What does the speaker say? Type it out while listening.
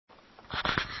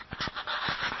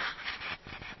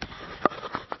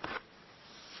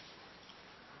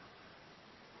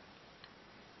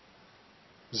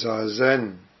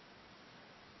Zazen,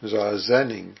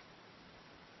 zazening,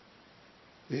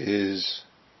 is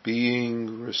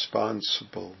being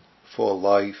responsible for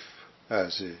life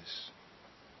as is.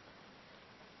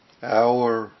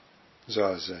 Our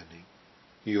zazening,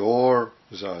 your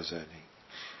zazening,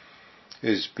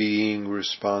 is being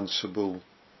responsible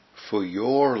for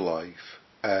your life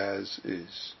as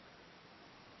is.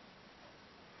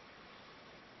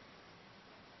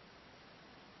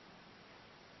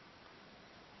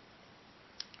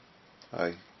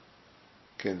 I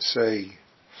can say,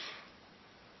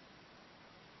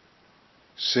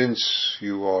 since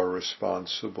you are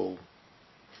responsible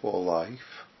for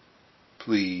life,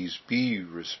 please be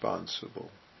responsible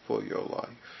for your life.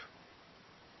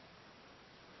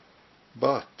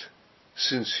 But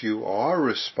since you are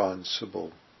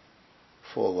responsible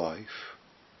for life,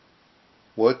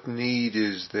 what need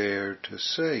is there to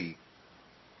say,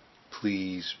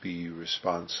 please be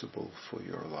responsible for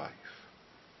your life?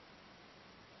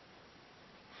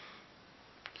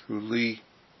 Truly,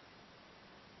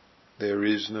 there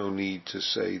is no need to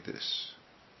say this.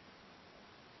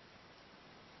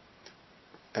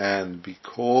 And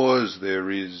because there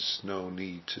is no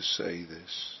need to say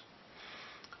this,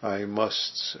 I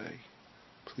must say,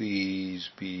 please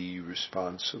be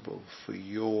responsible for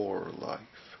your life.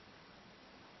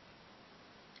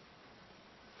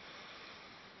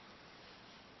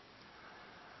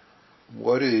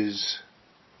 What is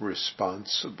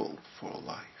responsible for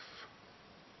life?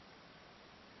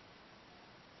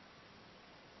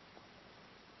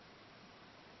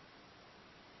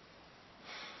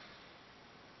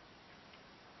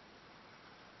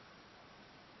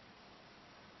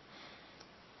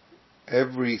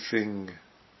 Everything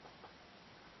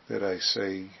that I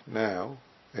say now,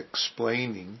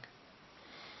 explaining,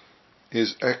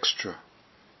 is extra,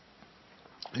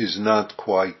 is not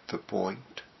quite the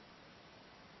point.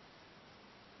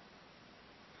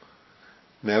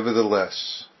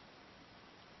 Nevertheless,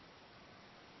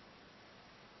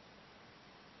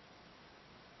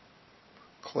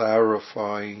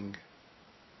 clarifying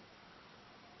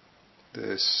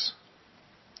this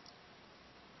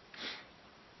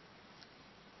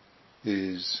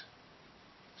is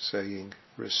saying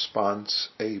response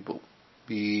able,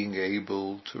 being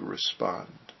able to respond,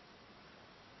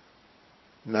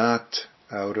 not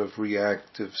out of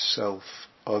reactive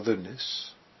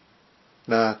self-otherness,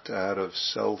 not out of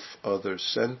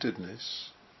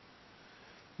self-other-centeredness,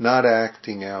 not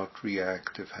acting out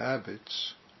reactive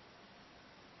habits,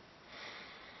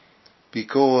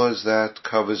 because that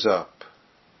covers up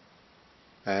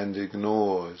and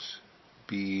ignores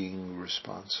being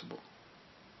responsible.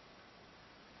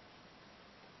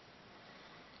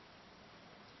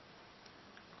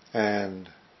 And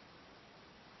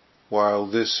while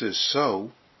this is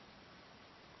so,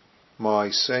 my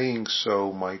saying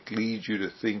so might lead you to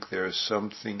think there is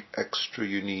something extra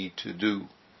you need to do,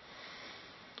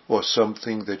 or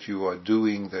something that you are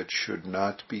doing that should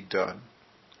not be done.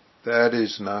 That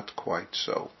is not quite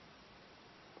so.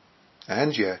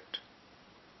 And yet,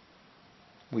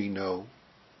 we know,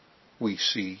 we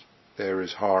see there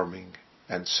is harming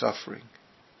and suffering.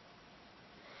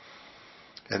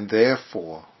 And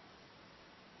therefore,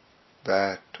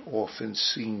 that often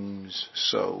seems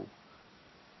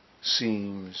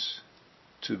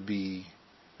to be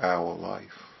our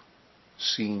life,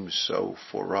 seems so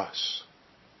for us.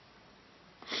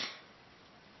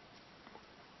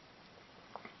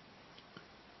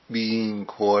 Being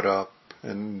caught up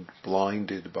and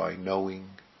blinded by knowing,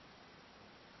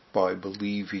 by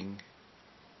believing,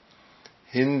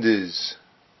 hinders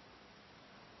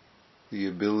the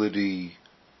ability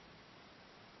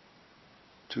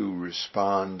to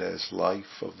respond as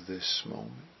life of this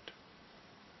moment.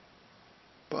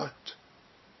 But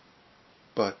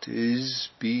is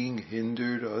being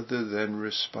hindered other than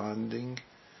responding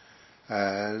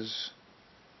as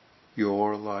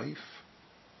your life?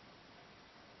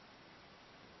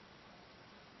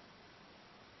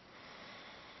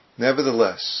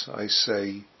 Nevertheless, I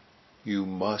say you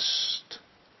must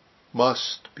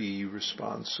be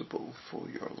responsible for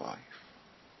your life.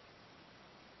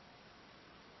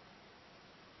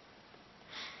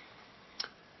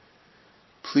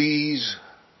 Please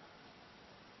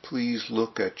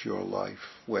look at your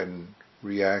life when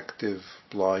reactive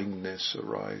blindness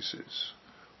arises,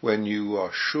 when you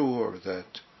are sure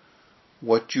that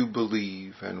what you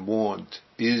believe and want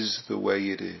is the way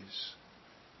it is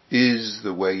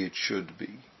the way it should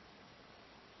be.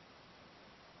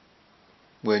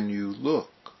 When you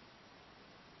look,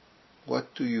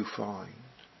 what do you find?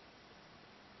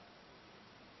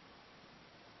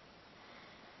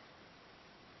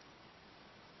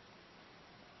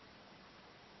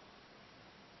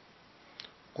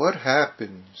 What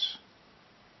happens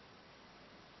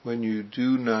when you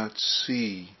do not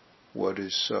see what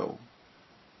is so?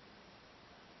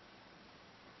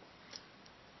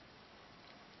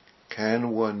 Can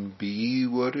one be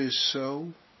what is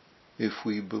so if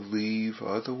we believe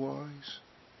otherwise?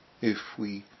 If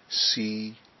we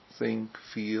see, think,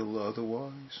 feel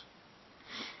otherwise?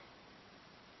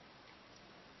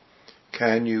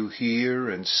 Can you hear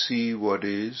and see what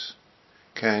is?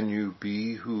 Can you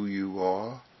be who you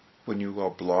are when you are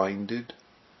blinded,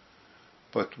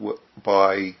 but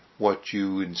by what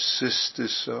you insist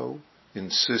is so,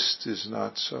 insist is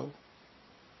not so?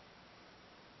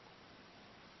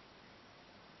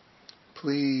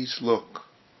 Please look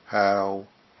how,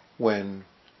 when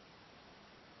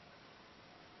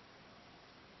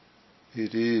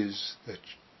it is that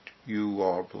you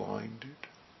are blinded.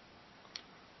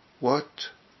 What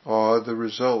are the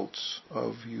results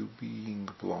of you being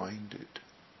blinded?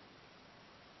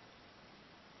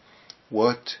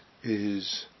 What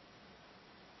is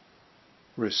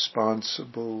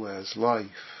responsible as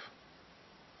life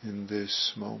in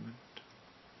this moment?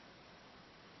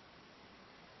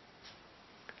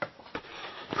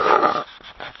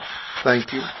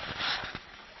 Thank you.